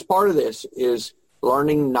that's part of this is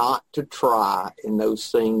learning not to try in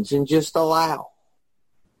those things and just allow.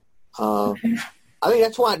 I think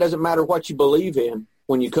that's why it doesn't matter what you believe in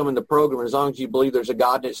when you come in the program, as long as you believe there's a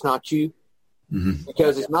God and it's not you. Mm-hmm.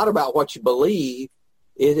 Because it's not about what you believe.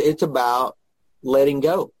 It's about letting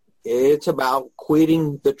go. It's about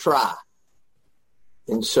quitting the try.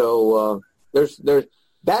 And so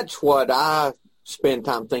that's what I spend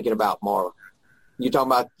time thinking about, Marla. You're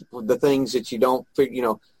talking about the things that you don't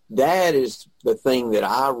figure, that is the thing that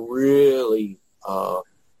I really,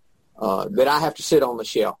 that I have to sit on the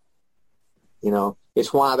shelf.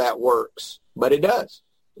 It's why that works. But it does.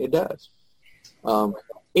 It does.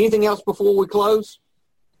 Anything else before we close?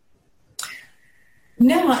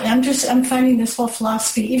 No, I'm finding this whole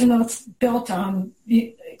philosophy, even though it's built on,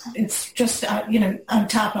 it's just, on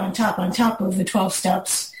top of the 12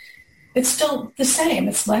 steps, it's still the same.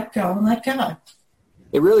 It's let go and let God.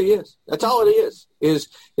 It really is. That's all it is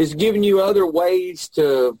giving you other ways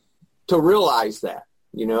to realize that,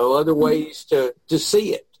 other ways to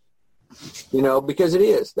see it, because it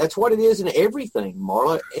is. That's what it is in everything,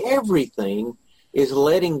 Marla. Everything is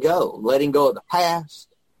letting go of the past,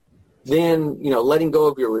 then, letting go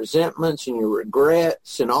of your resentments and your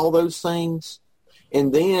regrets and all those things,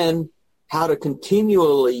 and then how to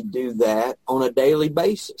continually do that on a daily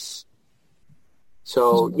basis.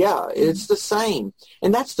 So, yeah, it's the same.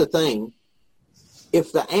 And that's the thing.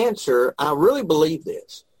 If the answer, I really believe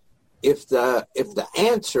this, if the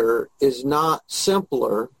answer is not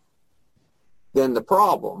simpler than the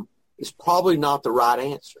problem, it's probably not the right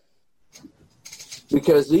answer.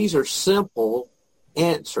 Because these are simple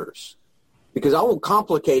answers. Because I want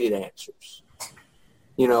complicated answers.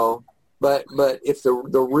 But if the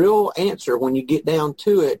real answer, when you get down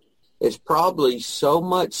to it, is probably so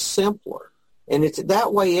much simpler. And it's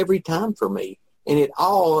that way every time for me. And if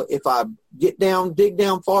I dig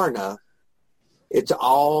down far enough, it's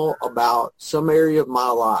all about some area of my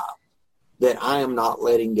life that I am not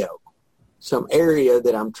letting go. Some area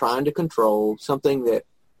that I'm trying to control, something that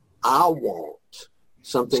I want,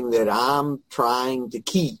 something that I'm trying to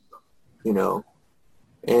keep,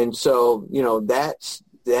 And so,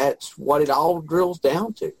 that's what it all drills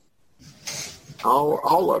down to.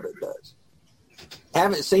 All of it does.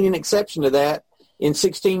 Haven't seen an exception to that in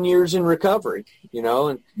 16 years in recovery,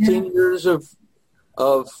 and 10 years of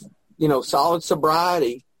solid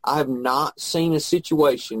sobriety. I have not seen a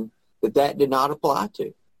situation that did not apply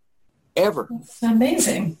to, ever. It's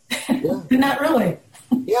amazing. Yeah. Not really.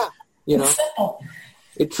 Yeah. It's simple.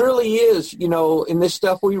 It truly is, in this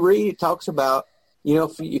stuff we read, it talks about, You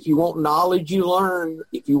know, if you want knowledge, you learn.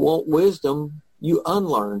 If you want wisdom, you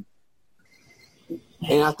unlearn.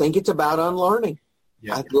 And I think it's about unlearning,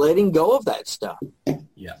 letting go of that stuff.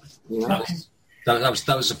 Yeah, you know, that was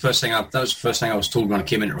the first thing. That was the first thing I was told when I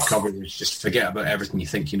came into recovery, was just forget about everything you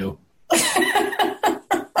think you know,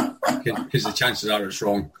 because the chances are it's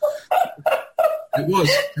wrong. It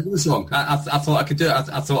was wrong. I thought I could do it. I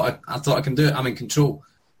thought I can do it. I'm in control.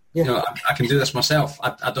 Yeah. You know, I can do this myself.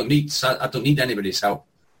 I don't need anybody's help.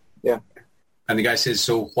 Yeah. And the guy says,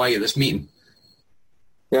 "So why at this meeting?"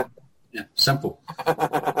 Yeah. Yeah. Simple.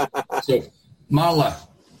 So, Marla,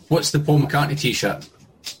 what's the Paul McCartney T-shirt?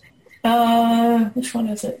 Which one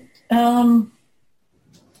is it?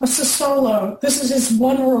 It's a solo. This is his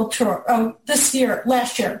one world tour. Last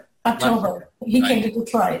year, October. He came to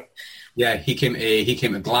Detroit. Yeah, he came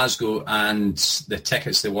to Glasgow, and the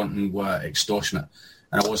tickets they wanted were extortionate,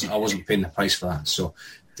 and I wasn't paying the price for that. So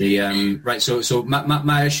So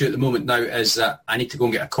my issue at the moment now is that I need to go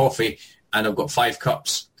and get a coffee, and I've got 5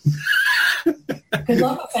 cups. Good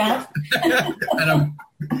luck with that. And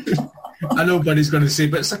I know Buddy's going to say,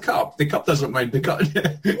 but it's a cup. The cup doesn't mind the cup.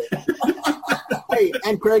 Hey,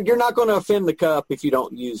 and Craig, you're not going to offend the cup if you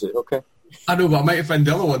don't use it, okay? I know, but I might offend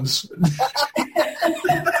the other ones.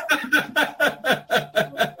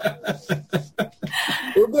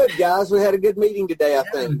 We're good, guys. We had a good meeting today, I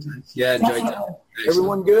think. Yeah, enjoyed it.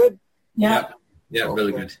 Everyone good? Yeah. Yeah, okay.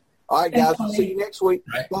 Really good. All right, guys. We'll see you next week.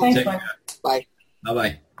 Right. Thanks, Bye.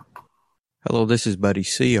 Bye-bye. Hello, this is Buddy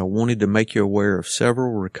C. I wanted to make you aware of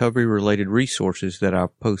several recovery-related resources that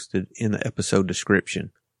I've posted in the episode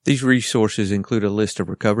description. These resources include a list of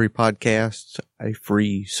recovery podcasts, a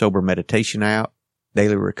free sober meditation app,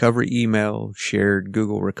 daily recovery email, shared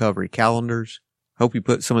Google recovery calendars. Hope you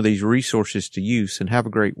put some of these resources to use and have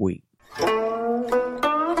a great week.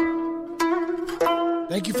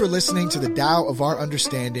 Thank you for listening to the Tao of Our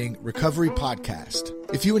Understanding Recovery Podcast.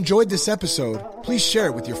 If you enjoyed this episode, please share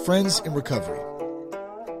it with your friends in recovery.